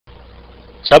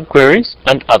Subqueries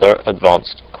and other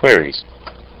advanced queries.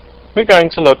 We're going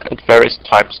to look at various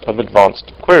types of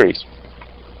advanced queries.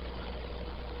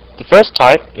 The first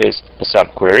type is a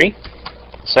subquery,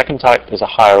 the second type is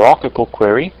a hierarchical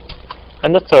query,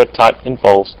 and the third type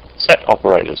involves set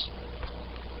operators.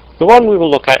 The one we will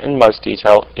look at in most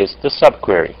detail is the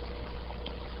subquery.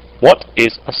 What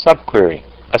is a subquery?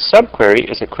 A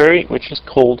subquery is a query which is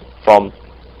called from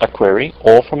a query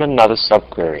or from another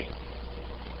subquery.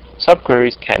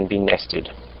 Subqueries can be nested.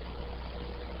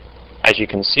 As you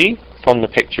can see from the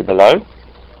picture below,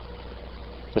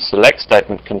 the select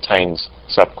statement contains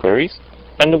subqueries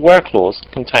and the where clause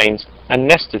contains a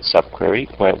nested subquery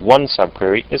where one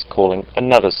subquery is calling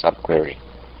another subquery.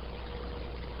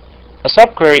 A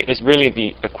subquery is really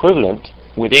the equivalent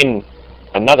within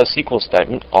another SQL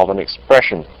statement of an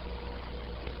expression.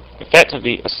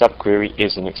 Effectively, a subquery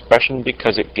is an expression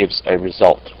because it gives a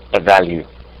result, a value,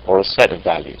 or a set of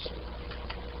values.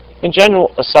 In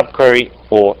general, a subquery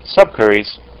or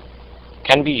subqueries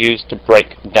can be used to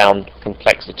break down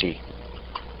complexity.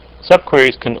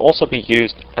 Subqueries can also be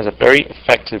used as a very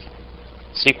effective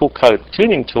SQL code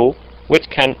tuning tool which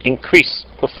can increase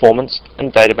performance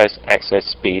and database access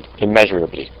speed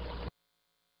immeasurably.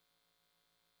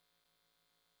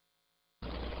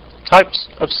 Types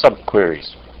of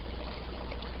subqueries.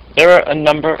 There are a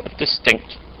number of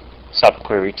distinct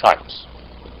subquery types.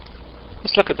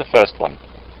 Let's look at the first one,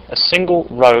 a single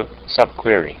row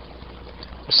subquery.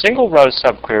 A single row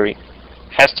subquery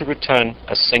has to return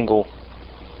a single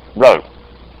row,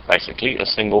 basically a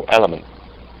single element.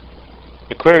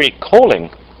 The query calling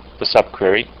the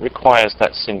subquery requires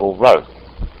that single row.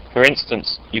 For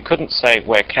instance, you couldn't say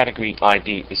where category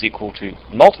ID is equal to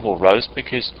multiple rows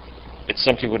because it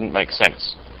simply wouldn't make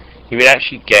sense. You would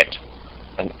actually get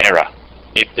an error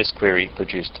if this query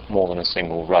produced more than a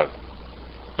single row.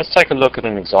 Let's take a look at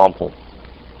an example.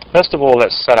 First of all,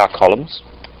 let's set our columns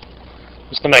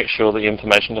just to make sure the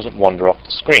information doesn't wander off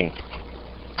the screen.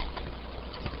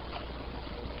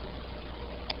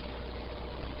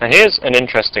 Now here's an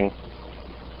interesting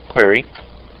query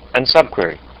and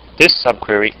subquery. This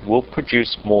subquery will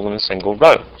produce more than a single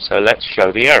row, so let's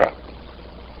show the error.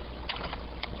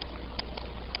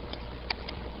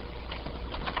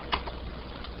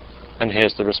 And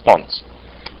here's the response.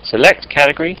 Select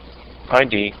category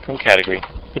ID from category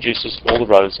produces all the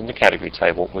rows in the category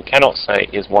table. We cannot say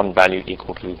is one value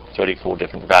equal to 34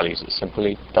 different values. It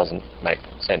simply doesn't make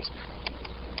sense.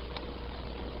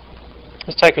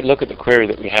 Let's take a look at the query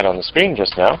that we had on the screen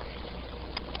just now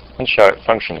and show it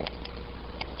functioning.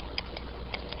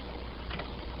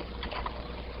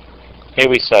 Here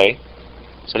we say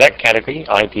select category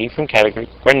ID from category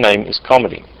where name is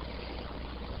comedy.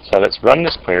 So let's run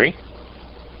this query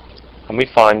and we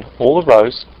find all the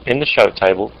rows in the show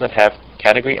table that have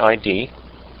category ID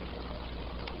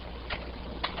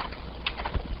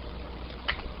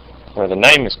where the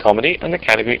name is comedy and the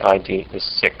category ID is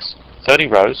 6. 30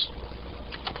 rows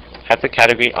have the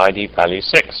category ID value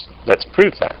 6. Let's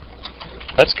prove that.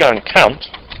 Let's go and count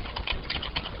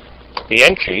the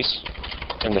entries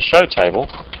in the show table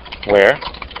where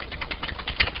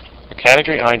the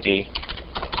category ID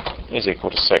is equal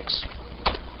to 6.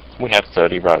 We have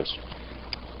 30 rows.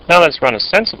 Now let's run a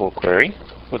sensible query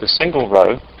with a single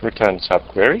row return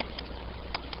subquery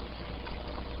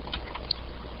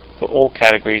for all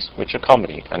categories which are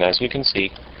comedy. And as you can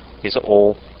see, these are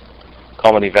all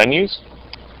comedy venues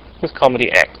with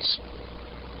comedy acts.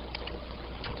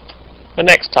 The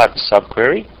next type of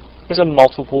subquery is a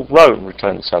multiple row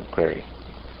return subquery.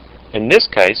 In this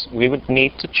case, we would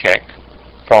need to check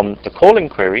from the calling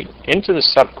query into the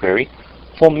subquery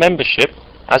for membership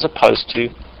as opposed to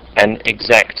an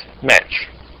exact match.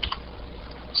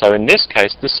 So in this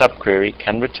case, the subquery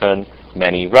can return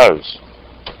many rows.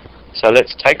 So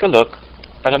let's take a look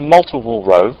at a multiple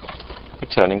row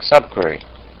returning subquery.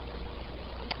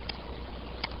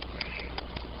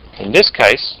 In this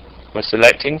case, we're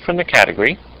selecting from the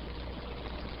category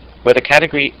where the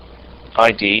category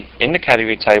ID in the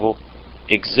category table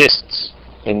exists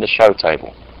in the show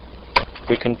table.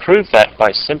 We can prove that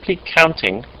by simply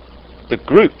counting the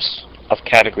groups of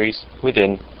categories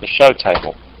within the show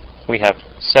table. We have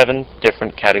 7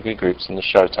 different category groups in the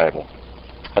show table.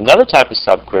 Another type of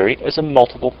subquery is a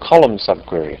multiple column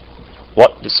subquery.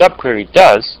 What the subquery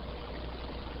does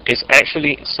is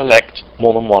actually select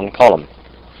more than one column.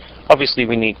 Obviously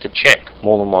we need to check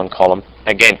more than one column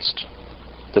against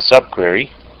the subquery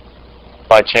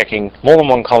by checking more than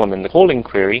one column in the calling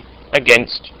query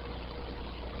against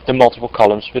the multiple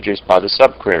columns produced by the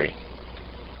subquery.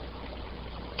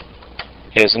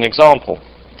 Here's an example.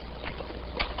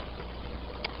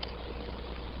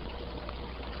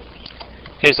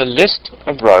 Here's a list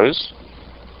of rows,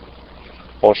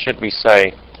 or should we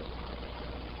say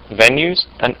venues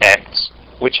and acts,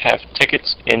 which have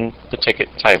tickets in the ticket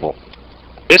table.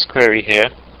 This query here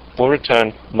will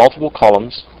return multiple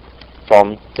columns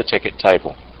from the ticket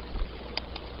table.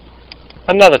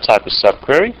 Another type of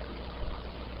subquery,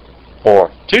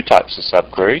 or two types of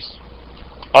subqueries,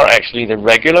 are actually the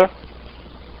regular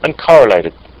and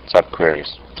correlated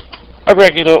subqueries. A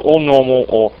regular or normal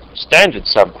or standard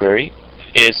subquery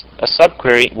is a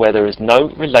subquery where there is no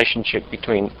relationship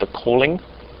between the calling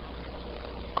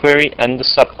query and the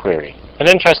subquery. An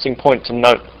interesting point to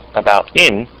note about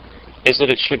in is that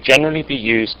it should generally be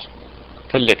used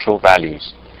for literal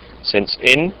values, since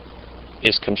in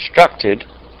is constructed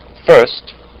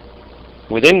first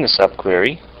within the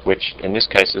subquery, which in this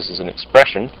case is an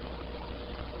expression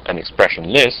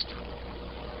list,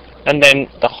 and then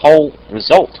the whole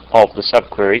result of the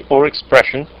subquery or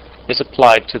expression is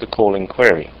applied to the calling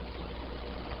query.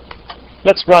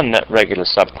 Let's run that regular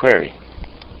subquery.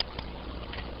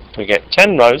 We get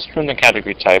 10 rows from the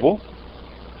category table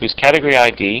whose category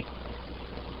ID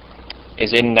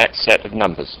is in that set of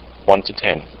numbers, 1 to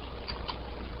 10.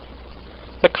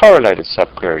 The correlated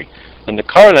subquery. In the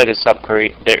correlated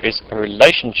subquery, there is a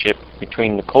relationship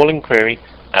between the calling query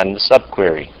and the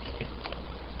subquery.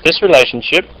 This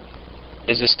relationship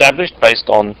is established based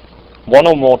on one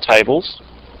or more tables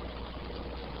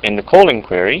in the calling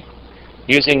query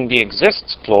using the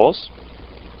exists clause,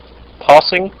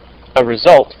 passing a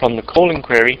result from the calling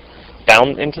query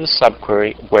down into the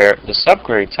subquery, where the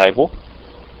subquery table,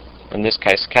 in this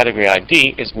case category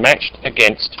ID, is matched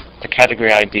against the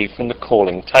category ID from the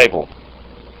calling table.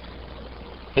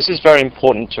 This is very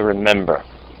important to remember.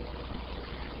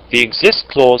 The exist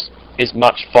clause is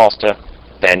much faster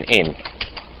than in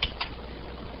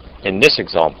this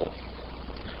example.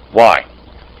 Why?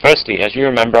 Firstly, as you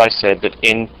remember, I said that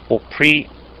in will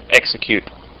pre-execute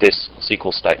this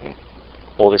SQL statement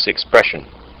or this expression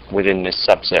within this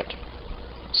subset,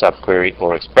 subquery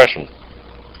or expression.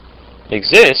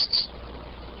 Exists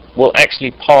will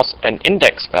actually pass an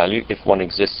index value, if one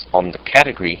exists on the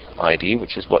category ID,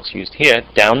 which is what's used here,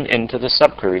 down into the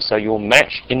subquery. So you'll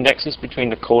match indexes between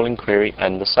the calling query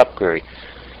and the subquery.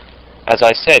 As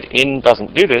I said, in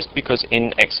doesn't do this because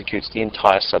in executes the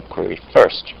entire subquery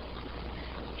first.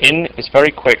 In is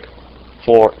very quick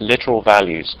for literal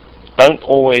values. Don't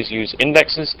always use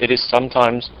indexes. It is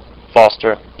sometimes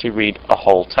faster to read a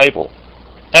whole table.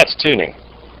 That's tuning.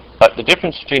 But the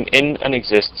difference between in and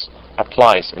exists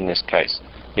applies in this case,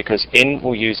 because in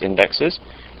will use indexes.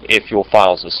 If your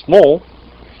files are small,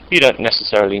 you don't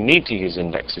necessarily need to use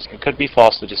indexes. It could be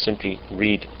faster to simply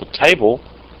read the table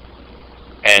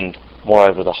and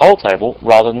moreover the whole table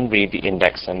rather than read the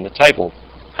index and the table.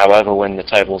 However, when the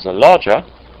tables are larger,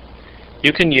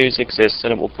 you can use exists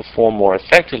and it will perform more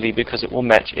effectively because it will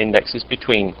match indexes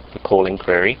between the calling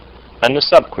query and the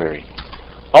subquery.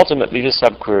 Ultimately, the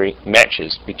subquery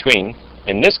matches between,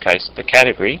 in this case, the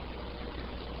category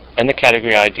and the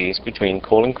category IDs between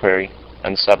calling query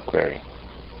and subquery.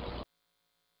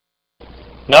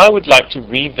 Now I would like to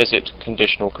revisit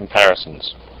conditional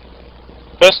comparisons.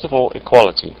 First of all,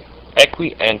 equality.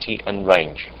 Equi, ante, and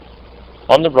range.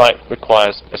 On the right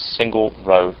requires a single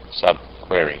row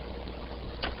subquery.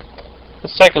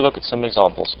 Let's take a look at some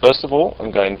examples. First of all,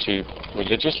 I'm going to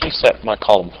religiously set my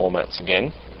column formats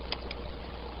again.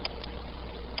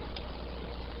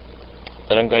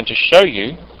 Then I'm going to show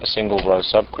you a single row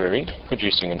subquery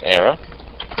producing an error.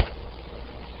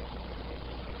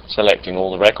 Selecting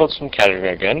all the records from category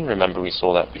again. Remember, we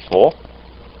saw that before.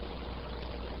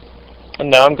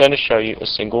 And now I'm going to show you a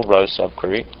single row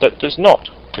subquery that does not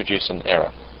produce an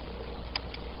error,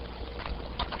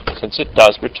 since it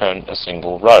does return a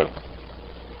single row.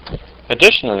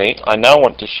 Additionally, I now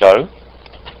want to show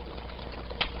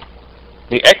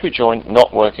the equijoin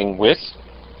not working with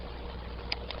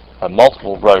a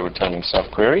multiple row returning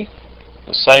subquery.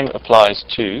 The same applies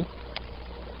to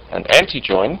an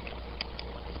anti-join,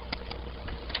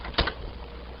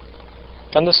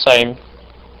 and the same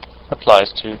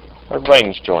applies to a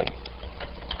range join.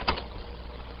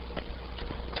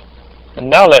 And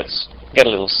now let's get a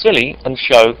little silly and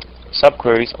show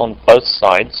subqueries on both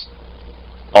sides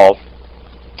of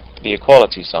the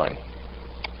equality sign.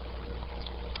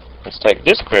 Let's take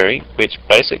this query, which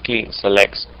basically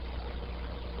selects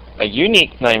a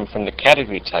unique name from the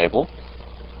category table,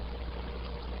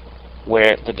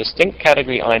 where the distinct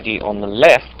category ID on the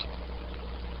left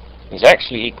is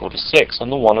actually equal to 6,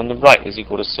 and the one on the right is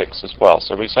equal to 6 as well.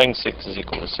 So we're saying 6 is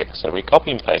equal to 6. So we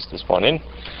copy and paste this one in,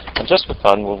 and just for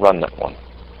fun, we'll run that one.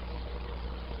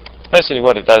 Basically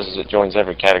what it does is it joins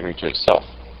every category to itself.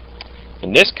 The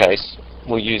In this case,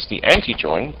 we'll use the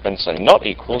anti-join and say not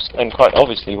equals, and quite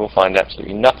obviously we'll find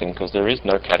absolutely nothing because there is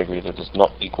no category that is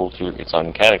not equal to its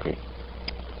own category.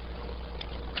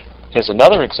 Here's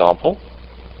another example.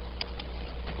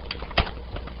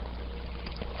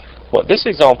 What this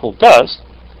example does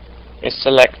is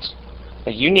select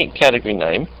a unique category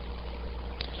name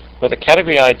where the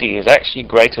category ID is actually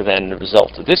greater than the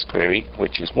result of this query,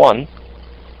 which is 1,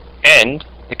 and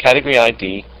the category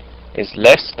ID is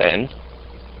less than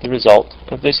the result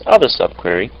of this other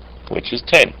subquery, which is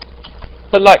 10.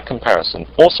 The like comparison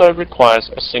also requires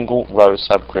a single row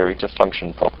subquery to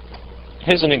function properly.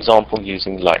 Here's an example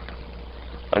using like.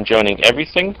 I'm joining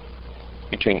everything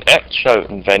between act, show,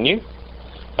 and venue,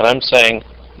 and I'm saying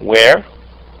where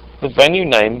the venue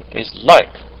name is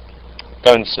like.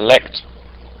 Go and select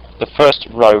the first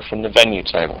row from the venue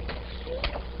table.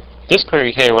 This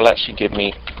query here will actually give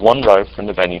me one row from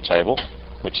the venue table,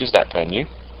 which is that venue,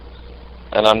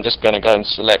 and I'm just going to go and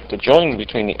select the join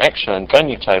between the act, show, and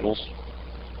venue tables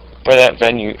where that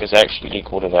venue is actually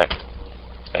equal to that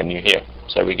venue here.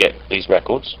 So we get these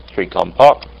records, 3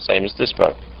 Park, same as this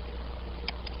row.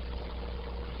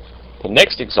 The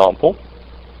next example,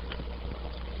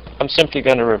 I'm simply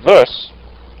going to reverse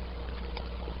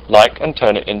like and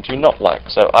turn it into not like.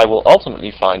 So I will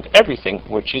ultimately find everything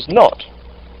which is not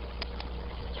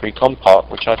 3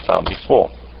 Park, which I found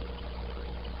before.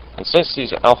 And since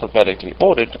these are alphabetically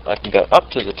ordered, I can go up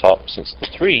to the top. Since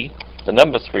the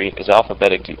number 3 is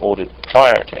alphabetically ordered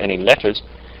prior to any letters,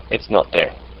 it's not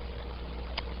there.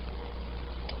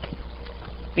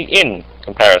 The in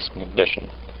comparison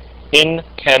condition. In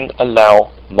can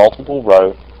allow multiple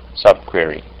row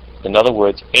subquery. In other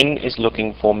words, in is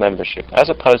looking for membership, as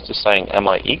opposed to saying am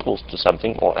I equals to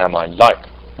something or am I like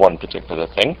one particular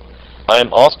thing. I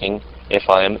am asking if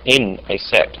I am in a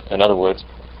set. In other words,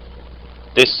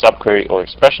 this subquery or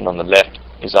expression on the left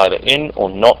is either in or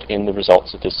not in the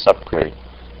results of this subquery,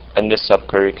 and this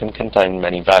subquery can contain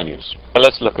many values. But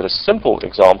let's look at a simple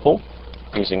example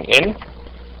using in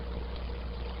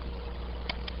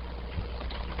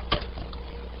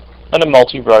and a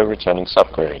multi-row returning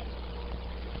subquery.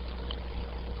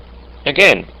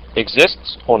 Again,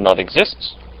 exists or not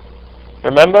exists.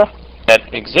 Remember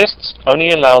that exists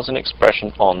only allows an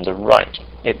expression on the right.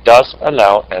 It does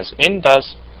allow, as in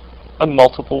does, a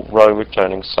multiple row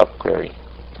returning subquery.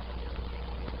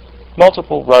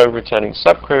 Multiple row returning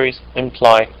subqueries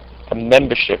imply a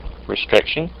membership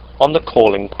restriction on the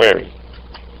calling query.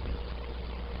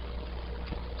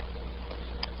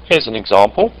 Here's an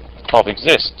example of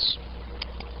exists.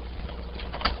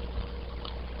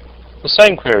 The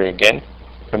same query again.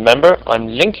 Remember, I'm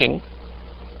linking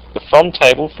the from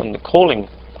table from the calling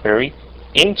query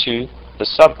into the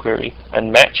subquery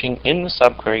and matching in the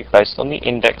subquery based on the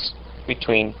index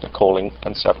between the calling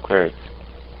and subquery.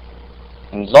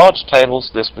 In large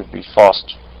tables this would be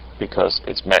fast because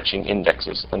it's matching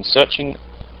indexes and searching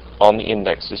on the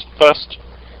indexes first.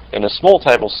 In a small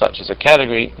table such as a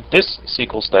category, this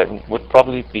SQL statement would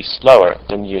probably be slower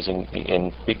than using the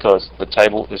in because the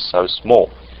table is so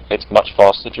small. It's much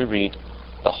faster to read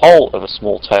the whole of a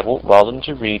small table rather than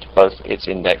to read both its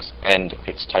index and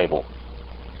its table.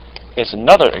 Here's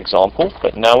another example,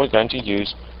 but now we're going to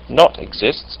use not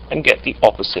exists and get the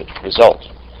opposite result.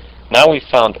 Now we've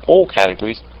found all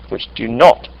categories which do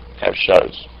not have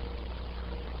shows.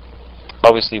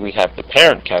 Obviously we have the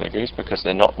parent categories because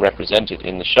they're not represented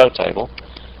in the show table,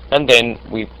 and then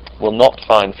we will not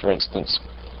find, for instance,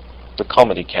 the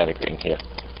comedy category in here,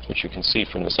 which you can see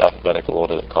from this alphabetical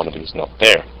order that comedy is not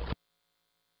there.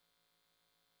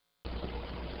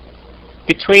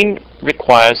 Between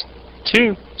requires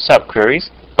 2 subqueries.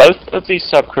 Both of these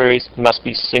subqueries must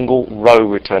be single row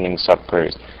returning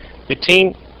subqueries.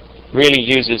 Between really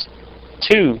uses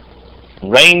 2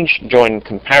 range join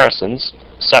comparisons,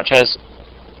 such as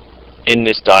in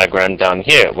this diagram down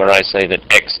here, where I say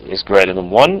that x is greater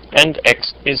than 1 and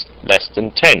x is less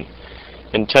than 10.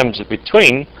 In terms of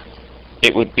between,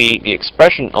 it would be the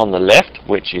expression on the left,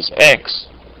 which is x,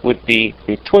 would be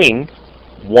between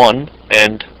 1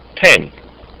 and 10.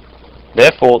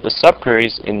 Therefore, the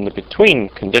subqueries in the between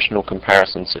conditional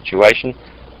comparison situation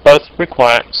both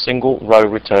require single row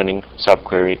returning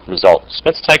subquery results.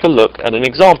 Let's take a look at an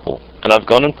example, and I've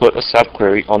gone and put a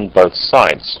subquery on both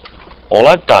sides. All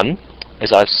I've done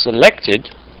is I've selected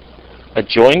a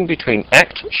join between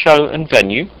act, show, and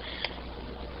venue,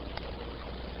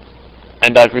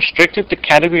 and I've restricted the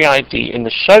category ID in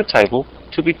the show table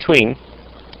to between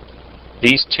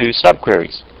these 2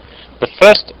 subqueries. The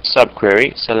first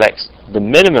subquery selects the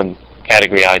minimum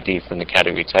category ID from the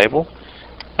category table,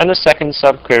 and the second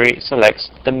subquery selects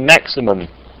the maximum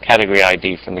category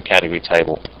ID from the category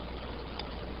table.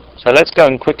 So let's go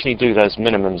and quickly do those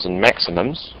minimums and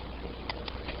maximums.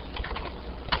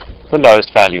 The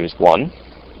lowest value is 1.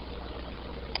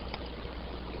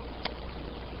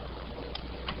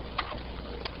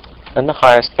 And the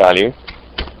highest value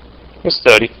is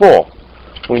 34.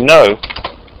 We know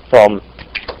from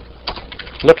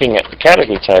looking at the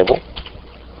category table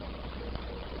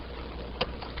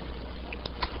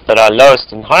that our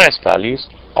lowest and highest values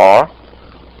are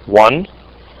 1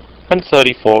 and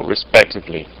 34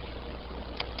 respectively.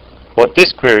 What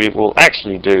this query will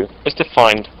actually do is to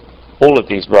find all of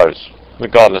these rows,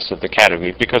 regardless of the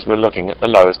category, because we're looking at the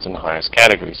lowest and highest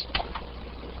categories.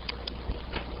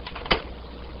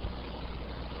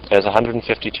 There's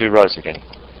 152 rows again.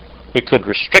 We could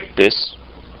restrict this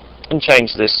and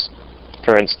change this,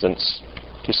 for instance,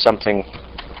 to something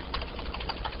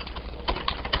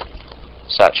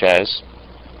such as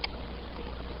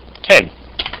 10.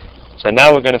 So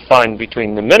now we're going to find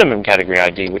between the minimum category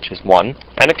ID, which is 1,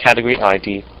 and a category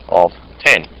ID of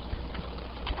 10.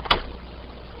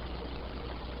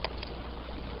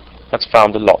 That's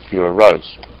found a lot fewer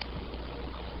rows.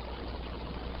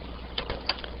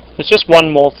 There's just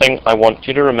one more thing I want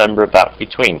you to remember about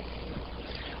between.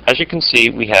 As you can see,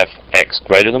 we have x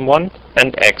greater than 1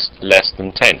 and x less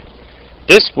than 10.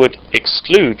 This would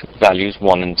exclude values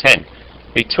 1 and 10.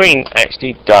 Between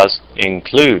actually does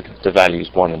include the values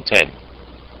 1 and 10.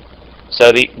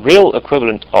 So the real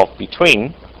equivalent of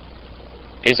between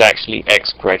is actually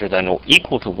x greater than or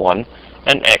equal to 1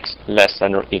 and x less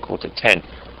than or equal to 10.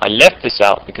 I left this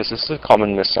out because this is a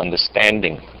common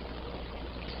misunderstanding.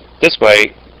 This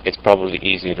way it's probably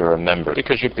easier to remember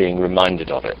because you're being reminded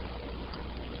of it.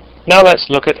 Now let's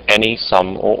look at any,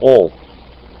 some, or all.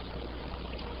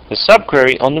 The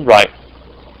subquery on the right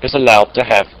is allowed to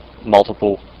have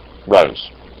multiple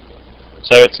rows.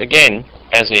 So it's again,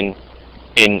 as in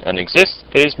and exists,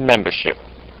 it is membership.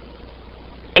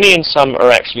 Any and some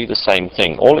are actually the same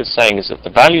thing. All it's saying is that the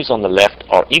values on the left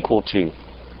are equal to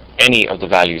any of the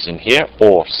values in here,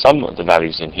 or some of the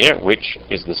values in here, which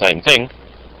is the same thing.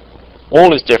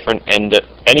 All is different, and that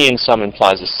any and some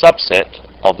implies a subset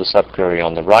of the subquery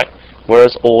on the right,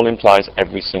 whereas all implies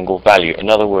every single value. In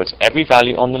other words, every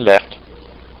value on the left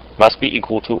must be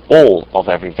equal to all of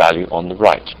every value on the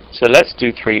right. So let's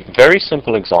do 3 very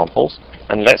simple examples,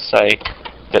 and let's say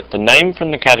that the name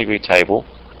from the category table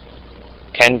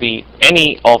can be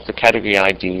any of the category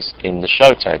IDs in the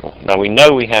show table. Now we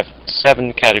know we have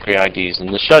 7 category IDs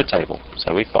in the show table,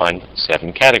 so we find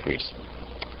 7 categories.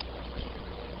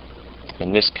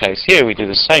 In this case here we do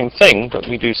the same thing, but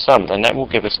we do sum, and that will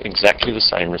give us exactly the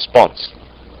same response.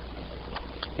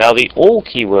 Now the all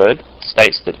keyword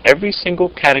states that every single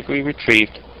category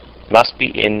retrieved must be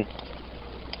in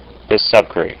this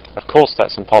subquery. Of course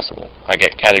that's impossible. I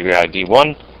get category ID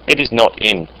 1, it is not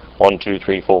in 1, 2,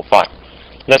 3, 4, 5.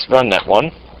 Let's run that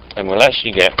one, and we'll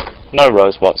actually get no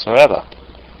rows whatsoever.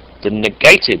 The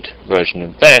negated version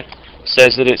of that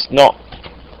says that it's not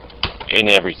in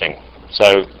everything.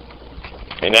 So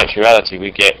in actuality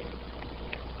we get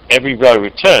every row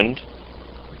returned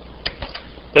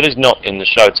that is not in the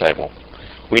show table.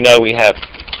 We know we have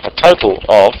a total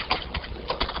of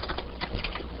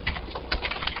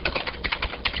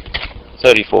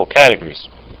 34 categories.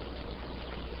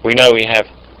 We know we have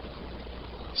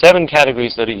 7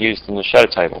 categories that are used in the show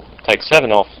table. Take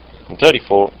 7 off from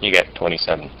 34, you get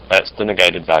 27. That's the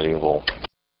negated value of all.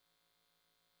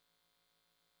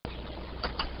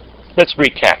 Let's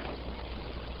recap.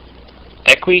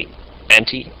 Equi,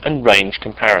 anti, and range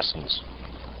comparisons.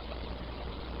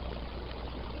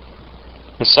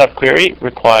 The subquery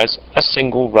requires a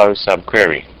single row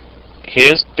subquery.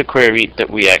 Here's the query that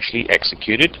we actually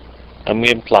executed, and we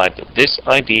implied that this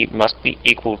ID must be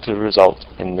equal to the result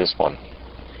in this one.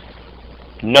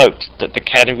 Note that the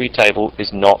category table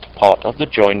is not part of the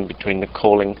join between the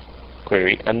calling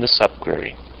query and the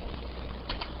subquery.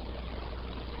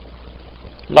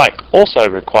 Like also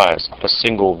requires a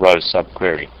single row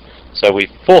subquery, so we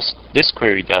forced this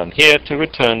query down here to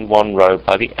return one row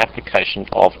by the application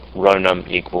of rownum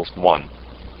equals 1.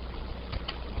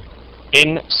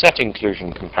 In set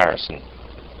inclusion comparison.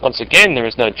 Once again, there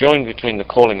is no join between the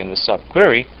calling and the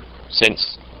subquery,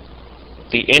 since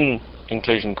the in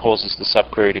inclusion causes the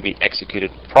subquery to be executed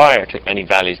prior to any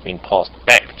values being passed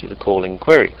back to the calling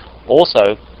query.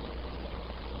 Also,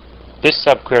 this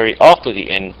subquery after the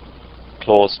in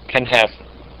clause can have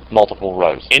multiple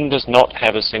rows. In does not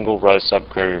have a single row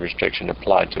subquery restriction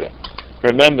applied to it.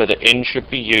 Remember that in should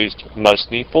be used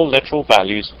mostly for literal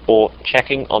values or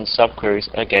checking on subqueries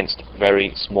against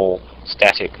very small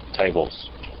static tables.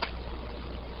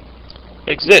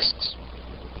 Exists.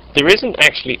 There isn't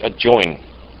actually a join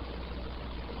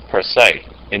per se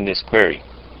in this query.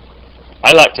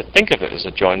 I like to think of it as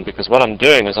a join because what I'm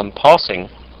doing is I'm passing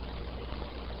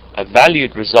a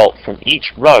valued result from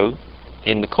each row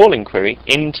in the calling query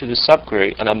into the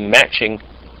subquery, and I'm matching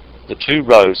the two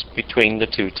rows between the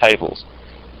two tables.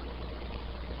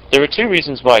 There are two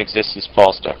reasons why exists is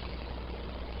faster.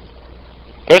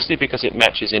 Firstly, because it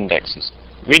matches indexes.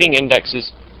 Reading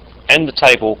indexes and the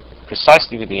table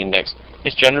precisely with the index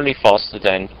is generally faster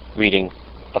than reading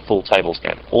a full table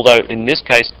scan. Although in this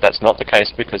case that's not the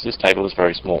case because this table is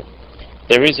very small.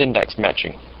 There is index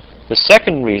matching. The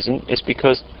second reason is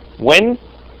because when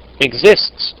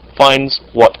exists finds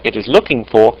what it is looking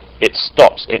for, it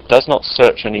stops. It does not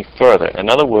search any further. In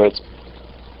other words,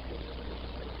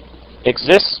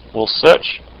 exists will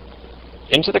search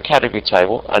into the category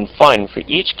table and find for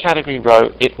each category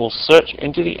row, it will search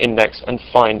into the index and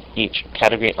find each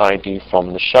category ID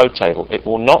from the show table. It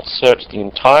will not search the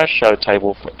entire show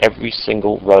table for every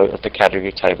single row of the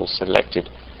category table selected.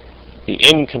 The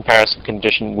in comparison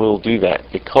condition will do that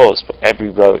because for every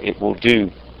row it will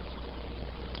do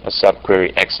a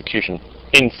subquery execution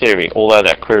in theory, although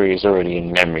that query is already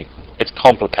in memory. It's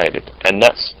complicated, and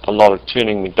that's a lot of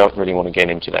tuning. We don't really want to get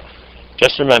into that.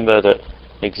 Just remember that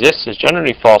exists is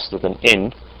generally faster than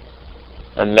in,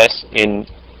 unless in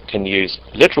can use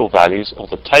literal values or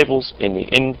the tables in the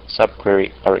in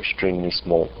subquery are extremely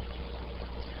small.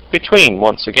 Between,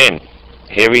 once again,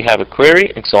 here we have a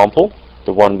query example,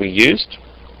 the one we used.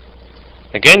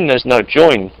 Again, there's no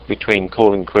join between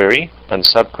calling query and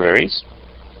subqueries,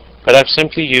 but I've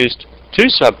simply used two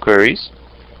subqueries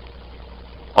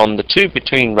on the two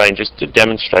between ranges to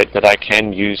demonstrate that I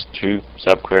can use two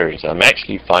subqueries. I'm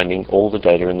actually finding all the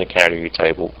data in the category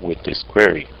table with this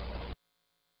query.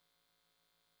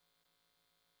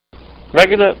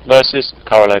 Regular versus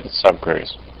correlated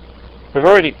subqueries. We've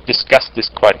already discussed this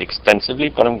quite extensively,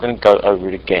 but I'm going to go over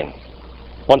it again.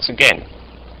 Once again,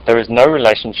 there is no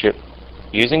relationship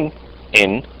using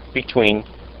in between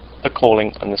the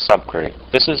calling and the subquery.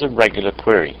 This is a regular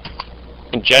query.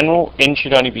 In general, in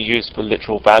should only be used for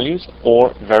literal values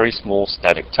or very small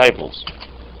static tables.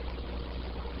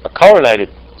 A correlated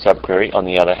subquery, on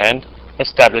the other hand,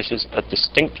 establishes a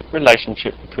distinct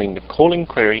relationship between the calling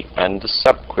query and the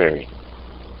subquery.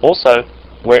 Also,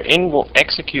 where in will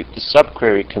execute the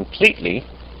subquery completely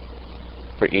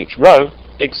for each row,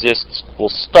 exists will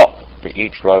stop for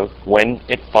each row when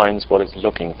it finds what it's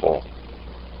looking for.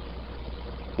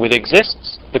 With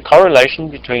exists, the correlation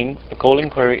between the calling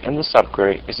query and the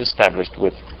subquery is established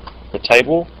with the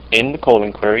table in the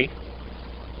calling query,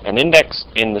 an index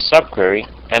in the subquery,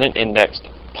 and an index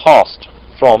passed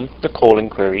from the calling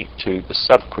query to the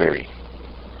subquery.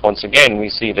 Once again, we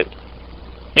see that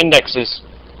indexes,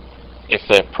 if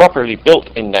they're properly built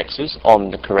indexes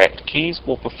on the correct keys,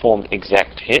 will perform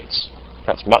exact hits.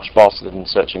 That's much faster than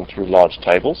searching through large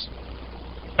tables.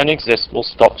 And exists will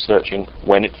stop searching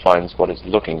when it finds what it's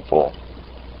looking for.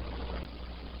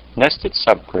 Nested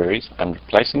subqueries and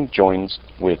replacing joins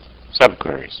with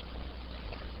subqueries.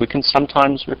 We can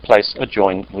sometimes replace a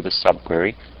join with a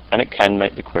subquery, and it can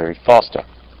make the query faster.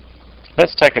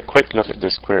 Let's take a quick look at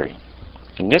this query.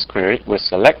 In this query, we're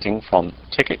selecting from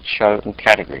ticket, show, and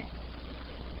category.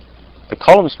 The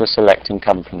columns we're selecting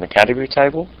come from the category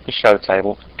table, the show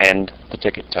table, and the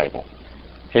ticket table.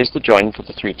 Here's the join for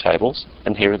the three tables,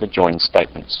 and here are the join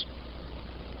statements.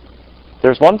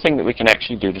 There's one thing that we can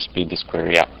actually do to speed this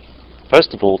query up.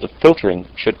 First of all, the filtering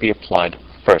should be applied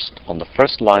first, on the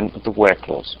first line of the where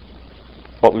clause.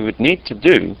 What we would need to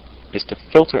do is to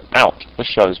filter out the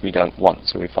shows we don't want.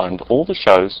 So we find all the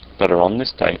shows that are on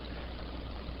this date,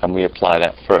 and we apply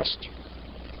that first.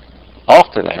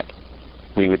 After that,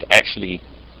 we would actually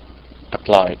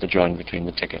apply the join between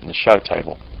the ticket and the show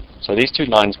table. So these two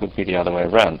lines would be the other way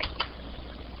around,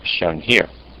 shown here.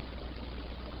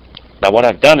 Now what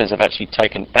I've done is I've actually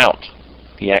taken out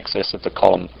the access of the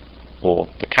column or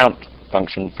the count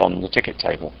function from the ticket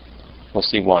table. We'll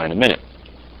see why in a minute.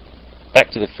 Back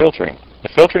to the filtering. The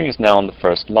filtering is now on the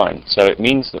first line, so it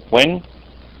means that when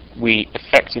we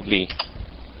effectively,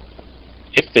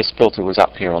 if this filter was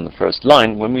up here on the first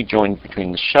line, when we joined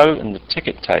between the show and the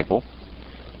ticket table,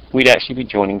 we'd actually be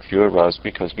joining fewer rows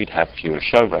because we'd have fewer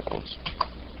show records.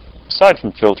 Aside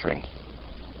from filtering,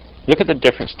 look at the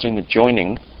difference between the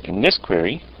joining in this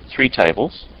query, 3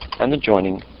 tables, and the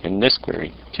joining in this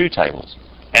query, 2 tables,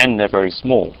 and they're very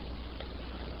small.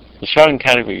 The show and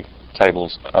category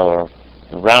tables are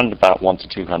around about 1 to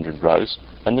 200 rows,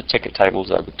 and the ticket table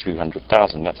is over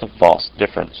 200,000. That's a vast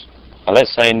difference. Now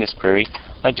let's say in this query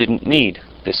I didn't need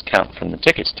this count from the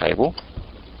tickets table,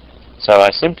 so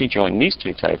I simply join these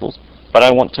 2 tables, but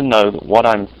I want to know that what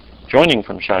I'm joining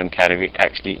from shown category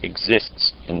actually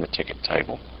exists in the ticket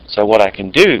table. So what I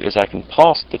can do is I can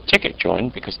pass the ticket join,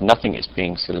 because nothing is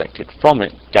being selected from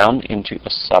it, down into a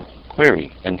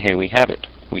subquery. And here we have it.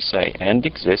 We say and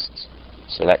exists,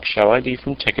 select show ID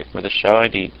from ticket, where the show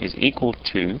ID is equal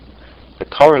to the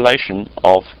correlation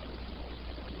of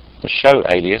the show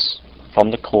alias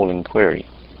from the calling query.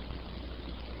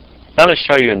 Now let's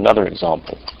show you another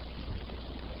example.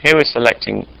 Here we're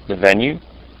selecting the venue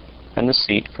and the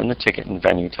seat from the ticket and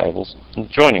venue tables and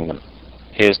joining them.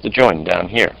 Here's the join down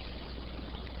here.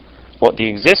 What the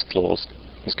exist clause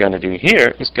is going to do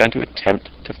here is going to attempt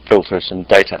to filter some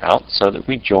data out so that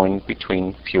we join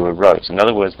between fewer rows. In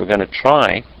other words, we're going to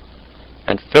try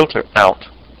and filter out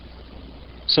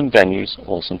some venues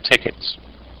or some tickets.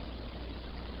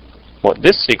 What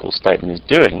this SQL statement is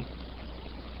doing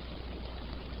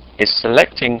is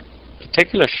selecting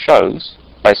particular shows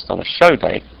based on a show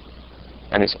date,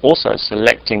 and it's also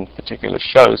selecting particular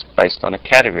shows based on a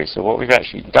category. So what we've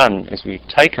actually done is we've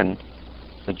taken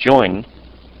the join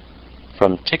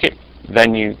from ticket,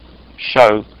 venue,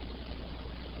 show,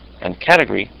 and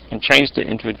category and changed it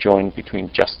into a join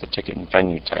between just the ticket and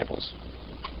venue tables.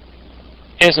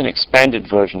 Here's an expanded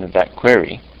version of that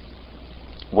query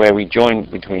where we join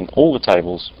between all the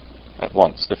tables at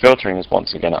once. The filtering is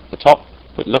once again up the top,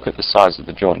 but look at the size of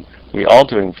the join. We are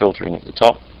doing filtering at the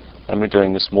top, and we're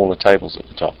doing the smaller tables at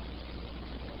the top.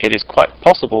 It is quite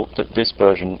possible that this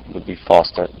version would be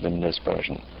faster than this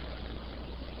version.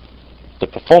 The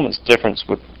performance difference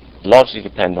would largely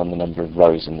depend on the number of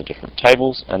rows in the different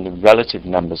tables and the relative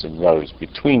numbers of rows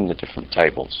between the different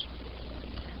tables.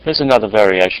 There's another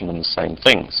variation on the same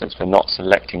thing. Since we're not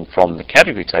selecting from the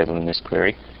category table in this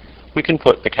query, we can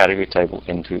put the category table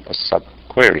into a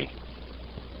subquery.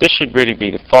 This should really be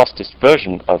the fastest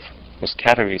version of this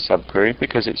category subquery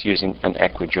because it's using an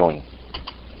equijoin.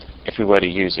 If we were to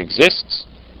use exists,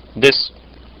 this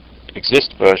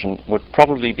exist version would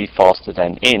probably be faster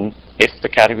than in if the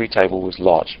category table was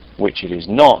large, which it is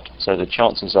not, so the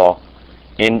chances are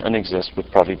in and exist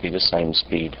would probably be the same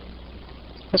speed.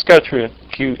 Let's go through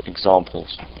a few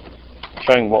examples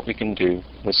showing what we can do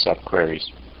with subqueries.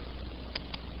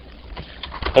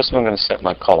 First of all, I'm going to set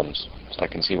my columns so I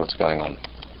can see what's going on.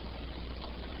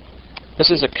 This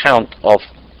is a count of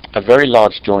a very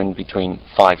large join between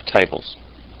 5 tables.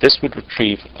 This would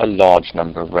retrieve a large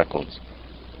number of records.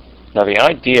 Now the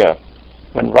idea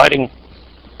when writing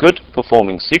good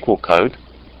performing SQL code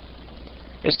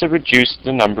is to reduce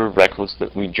the number of records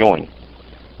that we join.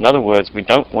 In other words, we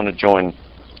don't want to join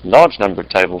a large number of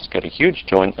tables, get a huge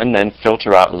join, and then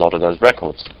filter out a lot of those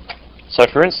records. So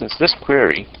for instance, this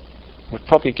query would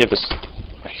probably give us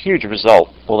a huge result,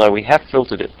 although we have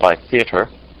filtered it by theater.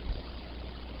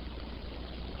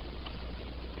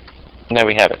 And there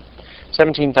we have it.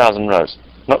 17,000 rows.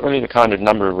 Not really the kind of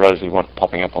number of rows we want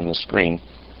popping up on the screen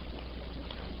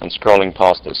and scrolling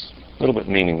past us. A little bit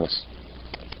meaningless.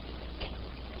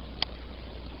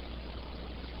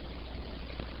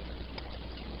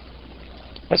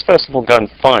 Let's first of all go and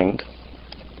find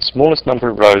the smallest number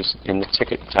of rows in the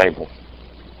ticket table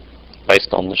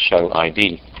based on the show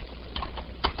ID.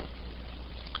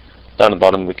 Down the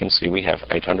bottom we can see we have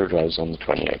 800 rows on the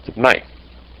 28th of May.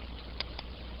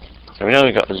 So we know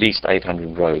we've got at least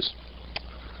 800 rows.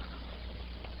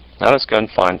 Now let's go and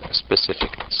find a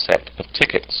specific set of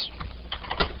tickets.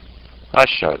 I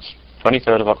shows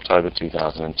 23rd of October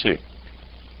 2002.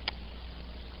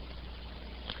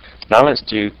 Now let's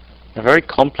do a very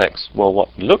complex, well,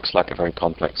 what looks like a very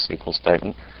complex SQL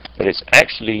statement, but it's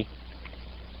actually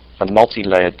a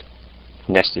multi-layered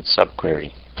nested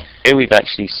subquery. Here we've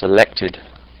actually selected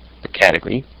the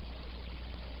category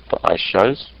for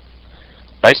iShows.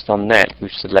 Based on that,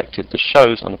 we've selected the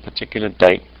shows on a particular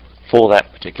date for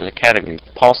that particular category.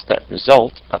 Pass that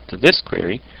result up to this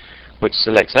query, which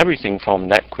selects everything from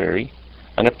that query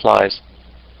and applies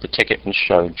the ticket and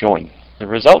show join. The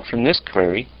result from this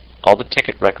query are the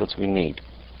ticket records we need.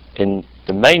 In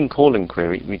the main calling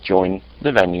query, we join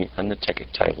the venue and the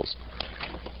ticket tables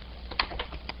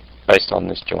based on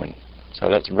this join. So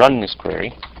let's run this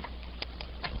query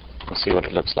and see what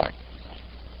it looks like.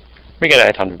 We get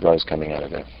 800 rows coming out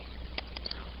of there.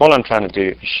 All I'm trying to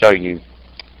do is show you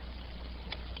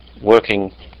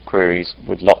working queries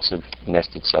with lots of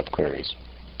nested subqueries.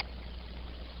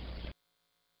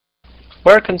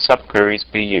 Where can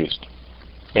subqueries be used?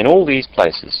 In all these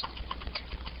places.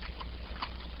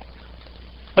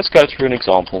 Let's go through an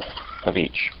example of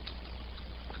each.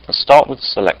 Let's start with the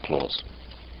select clause.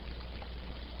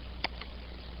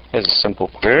 Here's a simple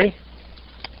query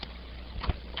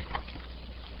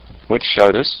which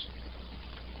showed us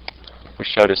which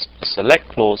showed us a select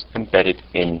clause embedded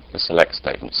in the select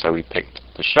statement. So we picked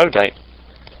the show date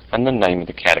and the name of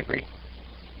the category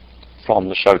from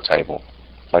the show table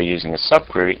by using a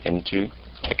subquery into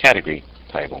a category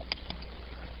table.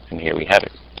 And here we have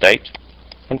it, date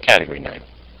and category name.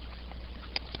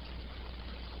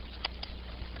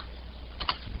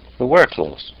 The where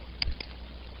clause.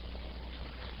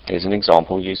 Here's an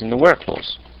example using the where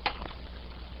clause.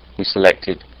 We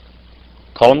selected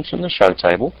columns from the show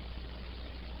table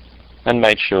and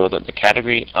made sure that the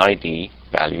category ID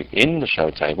value in the show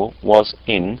table was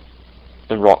in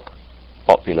the rock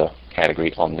popular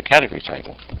category on the category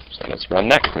table. So let's run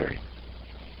that query.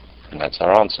 And that's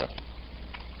our answer.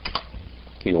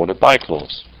 The order by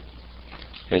clause.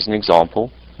 Here's an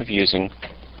example of using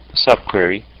a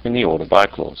subquery in the order by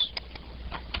clause.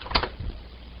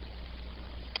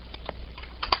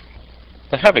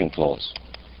 The having clause.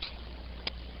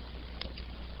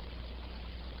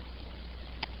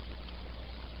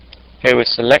 Here we're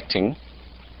selecting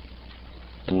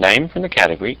the name from the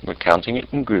category, we're counting it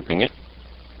and grouping it,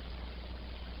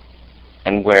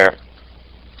 and we're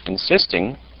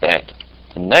insisting that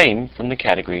the name from the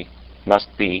category must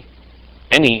be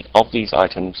any of these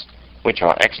items which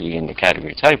are actually in the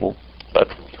category table, but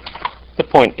the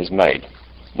point is made.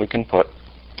 We can put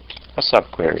a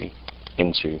subquery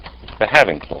into the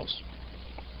having clause.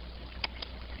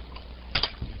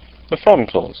 The from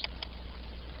clause.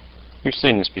 We've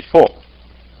seen this before.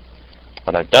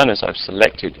 What I've done is I've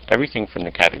selected everything from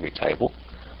the category table,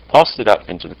 passed it up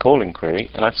into the calling query,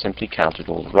 and I've simply counted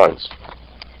all the rows.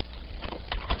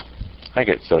 I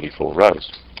get 34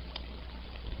 rows.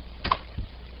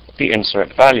 The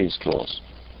insert values clause.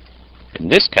 In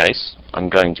this case, I'm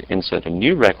going to insert a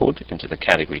new record into the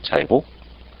category table,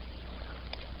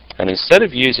 and instead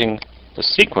of using the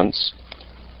sequence,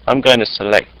 I'm going to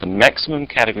select the maximum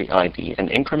category ID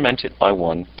and increment it by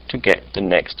 1 to get the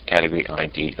next category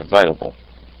ID available.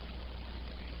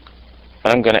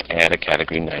 And I'm going to add a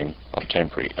category name of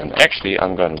temporary, and actually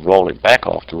I'm going to roll it back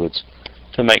afterwards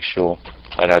to make sure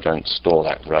that I don't store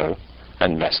that row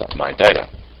and mess up my data.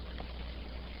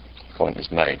 Point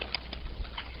is made.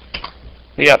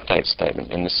 The update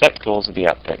statement in the set clause of the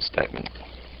update statement.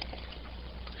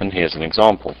 And here's an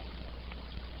example.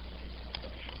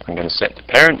 I'm going to set the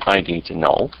parent ID to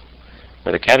null,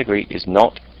 where the category is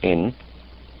not in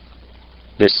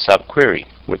this subquery,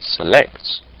 which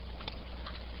selects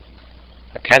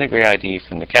a category ID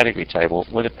from the category table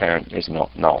where the parent is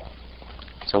not null.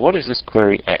 So what is this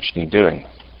query actually doing?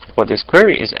 What this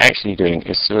query is actually doing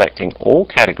is selecting all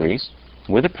categories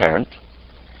with a parent,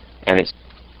 and it's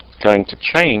going to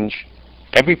change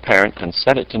every parent and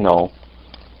set it to null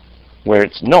where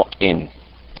it's not in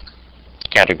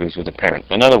categories with a parent.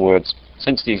 In other words,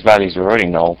 since these values are already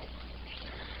null,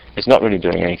 it's not really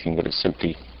doing anything, but it's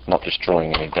simply not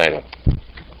destroying any data.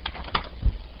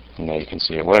 And there you can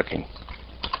see it working.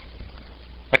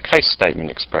 A case statement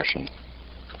expression.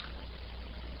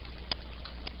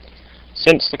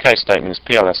 Since the case statement is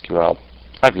PL/SQL,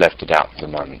 I've left it out for the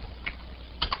moment.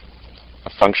 A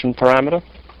function parameter.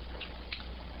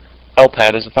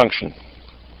 LPAD is a function,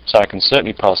 so I can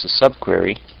certainly pass a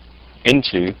subquery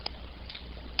into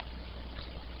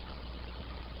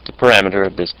the parameter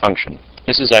of this function.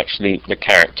 This is actually the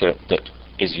character that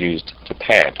is used to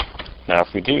pad. Now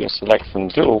if we do a select from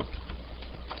dual,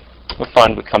 we'll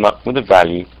find we come up with a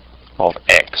value of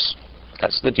X.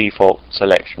 That's the default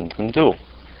selection from dual.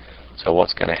 So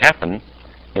what's going to happen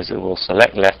is it will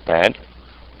select left pad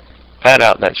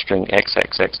out that string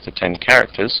XXX to 10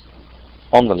 characters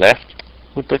on the left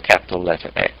with the capital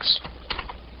letter X.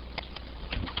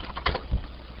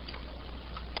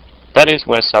 That is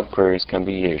where subqueries can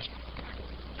be used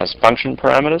as function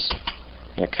parameters,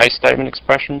 in a case statement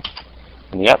expression,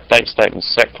 in the update statement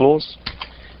set clause,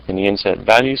 in the insert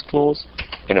values clause,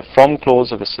 in a from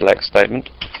clause of a select statement,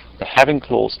 the having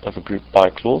clause of a group by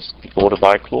clause, the order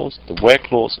by clause, the where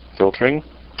clause filtering,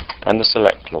 and the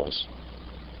select clause.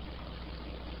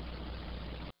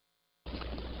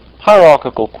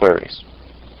 Hierarchical queries.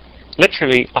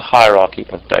 Literally, a hierarchy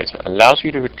of data allows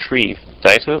you to retrieve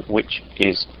data which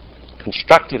is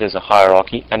constructed as a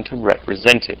hierarchy and to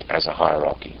represent it as a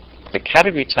hierarchy. The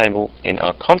category table in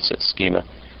our concept schema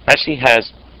actually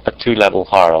has a two-level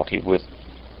hierarchy with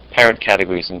parent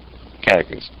categories and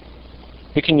categories.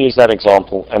 We can use that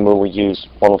example, and we will use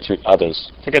one or two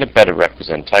others to get a better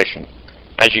representation.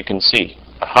 As you can see,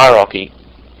 a hierarchy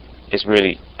is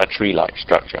really a tree-like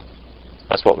structure.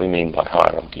 That's what we mean by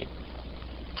hierarchy.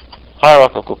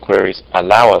 Hierarchical queries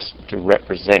allow us to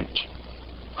represent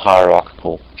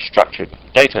hierarchical structured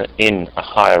data in a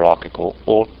hierarchical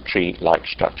or tree-like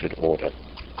structured order.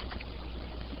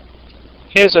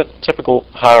 Here's a typical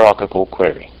hierarchical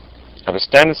query. I have a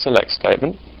standard select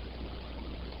statement,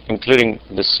 including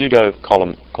the pseudo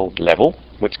column called level,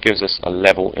 which gives us a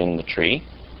level in the tree.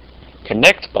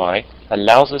 Connect by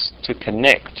allows us to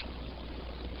connect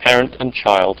parent and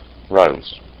child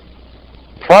rows.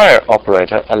 Prior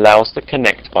operator allows the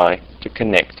connect by to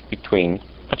connect between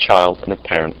a child and a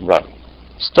parent row.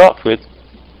 Start with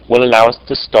will allow us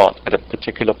to start at a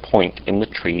particular point in the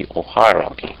tree or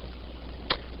hierarchy.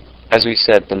 As we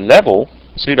said, the level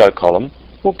pseudo column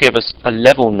will give us a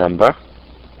level number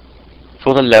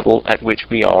for the level at which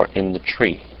we are in the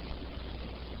tree,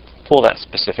 for that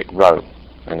specific row,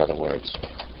 in other words.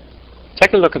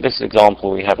 Take a look at this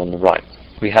example we have on the right.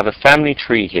 We have a family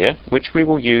tree here, which we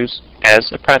will use as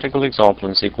a practical example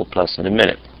in SQL+ in a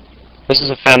minute. This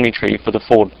is a family tree for the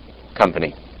Ford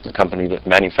company, the company that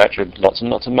manufactured lots and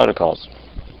lots of motor cars.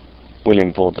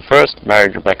 William Ford I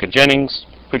married Rebecca Jennings,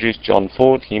 produced John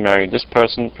Ford, he married this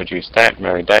person, produced that,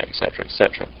 married that, etc.,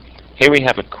 etc. Here we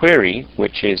have a query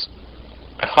which is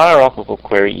a hierarchical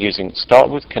query using start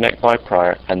with, connect by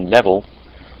prior, and level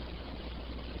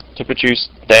to produce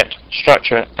that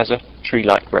structure as a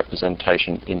tree-like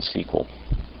representation in SQL.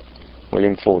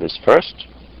 William Ford is first,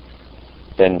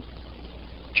 then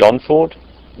John Ford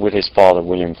with his father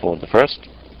William Ford I,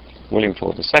 William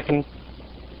Ford II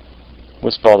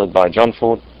was fathered by John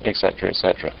Ford, etc.,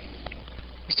 etc.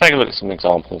 Let's take a look at some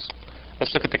examples.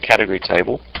 Let's look at the category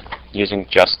table using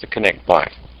just the connect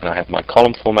by. And I have my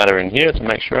column formatter in here to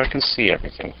make sure I can see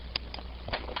everything.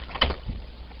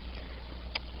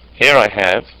 Here I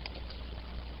have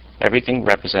everything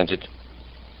represented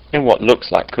in what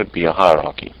looks like could be a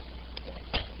hierarchy.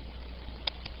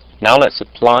 Now let's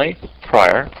apply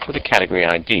prior to the category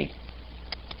ID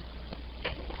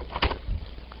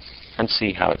and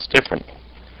see how it's different.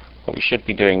 What we should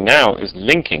be doing now is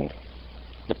linking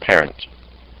the parent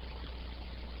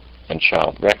and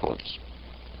child records.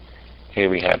 Here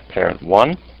we have parent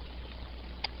 1,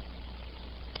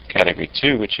 category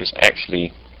 2, which is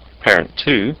actually parent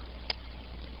 2,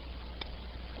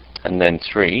 and then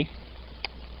 3,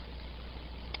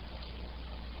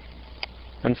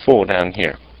 and 4 down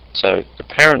here. So the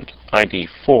parent ID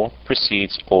 4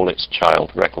 precedes all its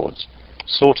child records,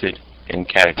 sorted in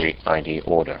category ID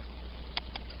order.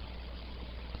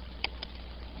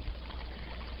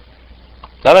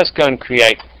 Now let's go and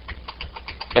create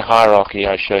the hierarchy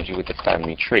I showed you with the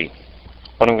family tree.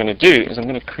 What I'm going to do is I'm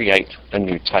going to create a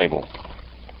new table.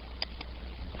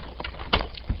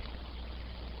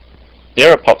 The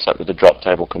error pops up with the drop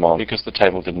table command because the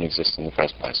table didn't exist in the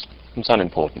first place. It's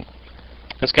unimportant.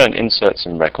 Let's go and insert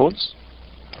some records,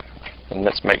 and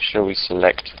let's make sure we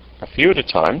select a few at a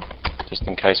time just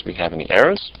in case we have any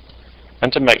errors,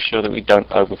 and to make sure that we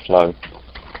don't overflow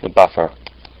the buffer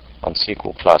on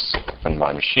SQL+ and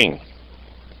my machine.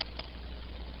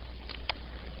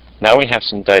 Now we have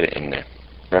some data in there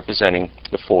representing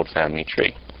the Ford family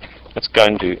tree. Let's go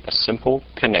and do a simple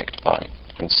connect by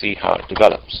and see how it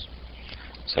develops.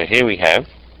 So here we have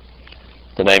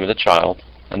the name of the child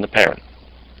and the parent.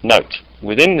 Note,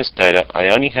 within this data I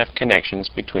only have connections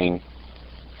between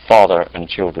father and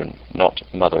children, not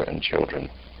mother and children.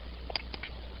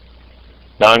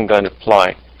 Now I'm going to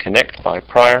apply connect by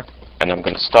prior, and I'm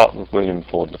going to start with William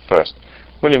Ford I.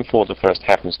 William Ford I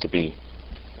happens to be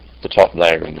the top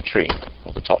layer in the tree,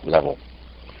 or the top level.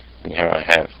 And here I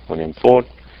have William Ford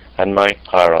and my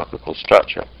hierarchical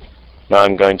structure. Now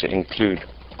I'm going to include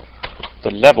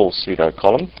the level pseudo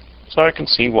column so I can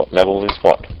see what level is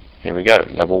what. Here we go,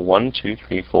 level 1, 2,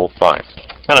 3, 4, 5.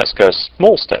 Now let's go a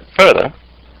small step further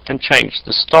and change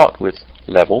the start with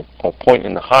level or point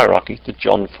in the hierarchy to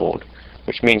John Ford,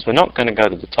 which means we're not going to go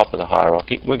to the top of the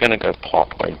hierarchy, we're going to go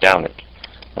partway down it.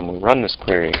 And we'll run this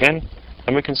query again,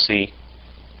 and we can see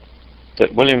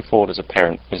that William Ford as a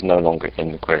parent is no longer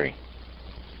in the query.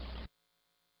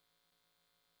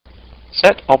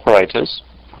 Set operators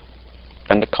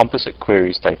and the composite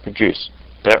queries they produce.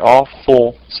 There are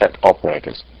 4 set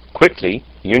operators. Quickly,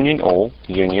 union all,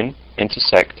 union,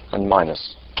 intersect, and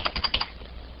minus.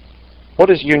 What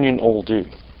does union all do?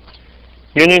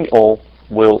 Union all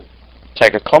will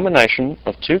take a combination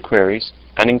of 2 queries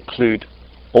and include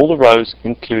all the rows,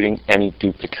 including any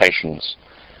duplications.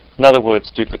 In other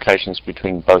words, duplications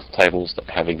between both tables that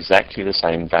have exactly the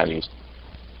same values.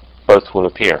 Both will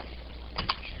appear.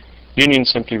 Union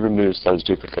simply removes those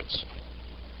duplicates.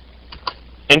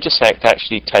 Intersect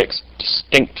actually takes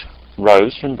distinct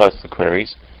rows from both the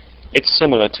queries. It's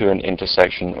similar to an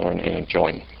intersection or an inner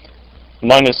join.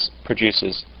 Minus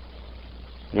produces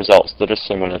results that are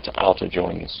similar to outer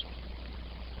joins.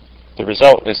 The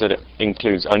result is that it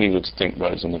includes only the distinct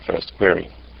rows in the first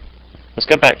query. Let's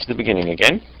go back to the beginning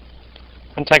again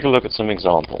and take a look at some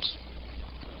examples.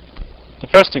 The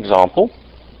first example,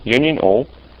 union all,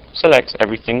 selects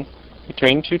everything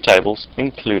between two tables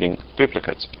including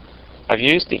duplicates. I've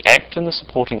used the ACT and the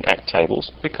supporting ACT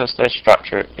tables because their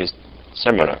structure is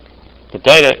similar. The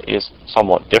data is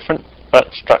somewhat different,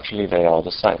 but structurally they are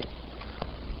the same.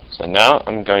 So now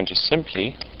I'm going to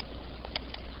simply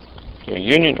do a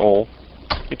union all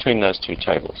between those two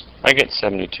tables. I get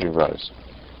 72 rows.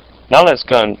 Now let's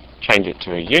go and change it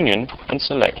to a union and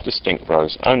select distinct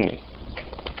rows only.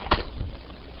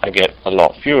 I get a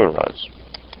lot fewer rows.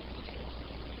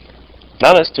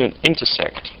 Now let's do an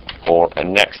intersect, or a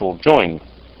natural join,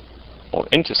 or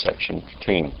intersection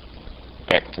between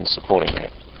ACT and supporting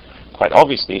ACT. Quite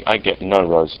obviously I get no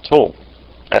rows at all.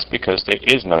 That's because there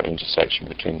is no intersection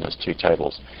between those two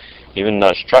tables. Even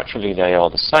though structurally they are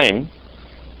the same,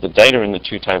 the data in the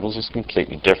two tables is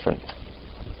completely different.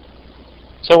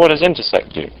 So what does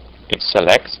intersect do? It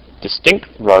selects distinct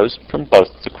rows from both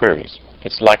the queries.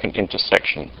 It's like an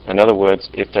intersection. In other words,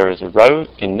 if there is a row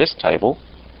in this table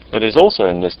that is also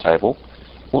in this table,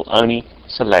 we'll only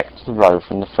select the row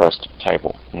from the first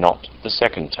table, not the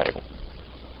second table.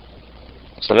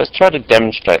 So let's try to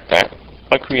demonstrate that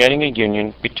by creating a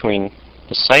union between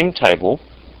the same table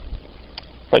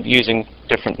but using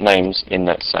different names in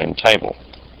that same table.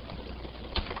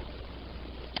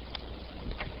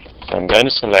 So I'm going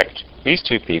to select these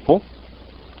two people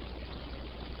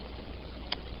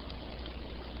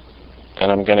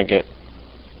and I'm going to get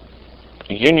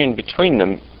a union between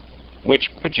them which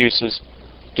produces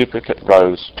duplicate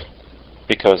rows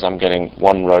because I'm getting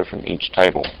one row from each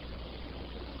table,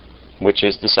 which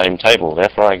is the same table.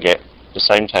 Therefore I get the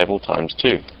same table times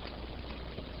 2.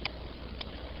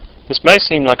 This may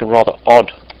seem like a rather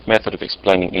odd method of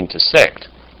explaining intersect.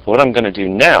 What I'm going to do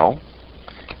now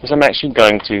is I'm actually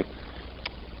going to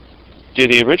do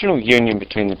the original union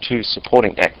between the two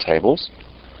supporting ACT tables,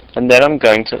 and then I'm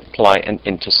going to apply an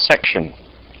intersection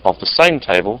of the same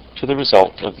table to the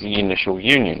result of the initial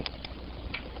union.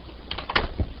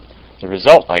 The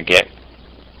result I get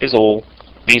is all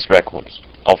these records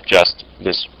of just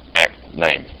this ACT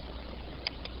name.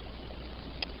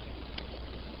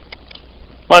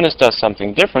 Minus does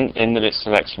something different in that it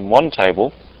selects from one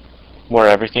table where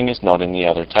everything is not in the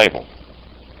other table.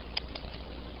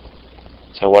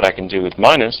 So what I can do with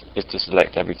minus is to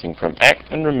select everything from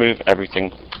ACT and remove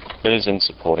everything that is in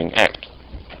supporting ACT.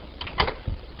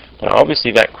 Now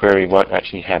obviously that query won't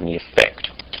actually have any effect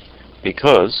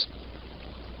because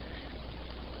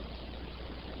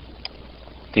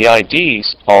the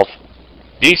IDs of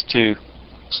these two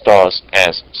stars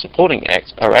as supporting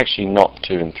ACT are actually not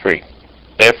 2 and 3.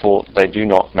 Therefore, they do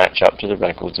not match up to the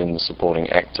records in the supporting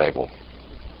ACT table.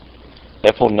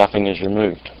 Therefore, nothing is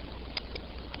removed.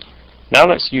 Now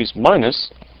let's use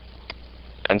minus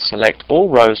and select all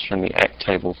rows from the ACT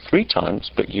table 3 times,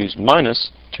 but use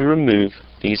minus to remove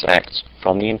these ACTs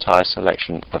from the entire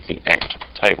selection of the ACT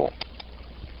table.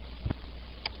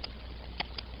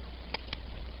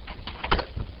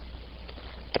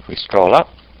 If we scroll up,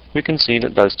 we can see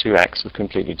that those two ACTs have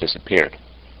completely disappeared.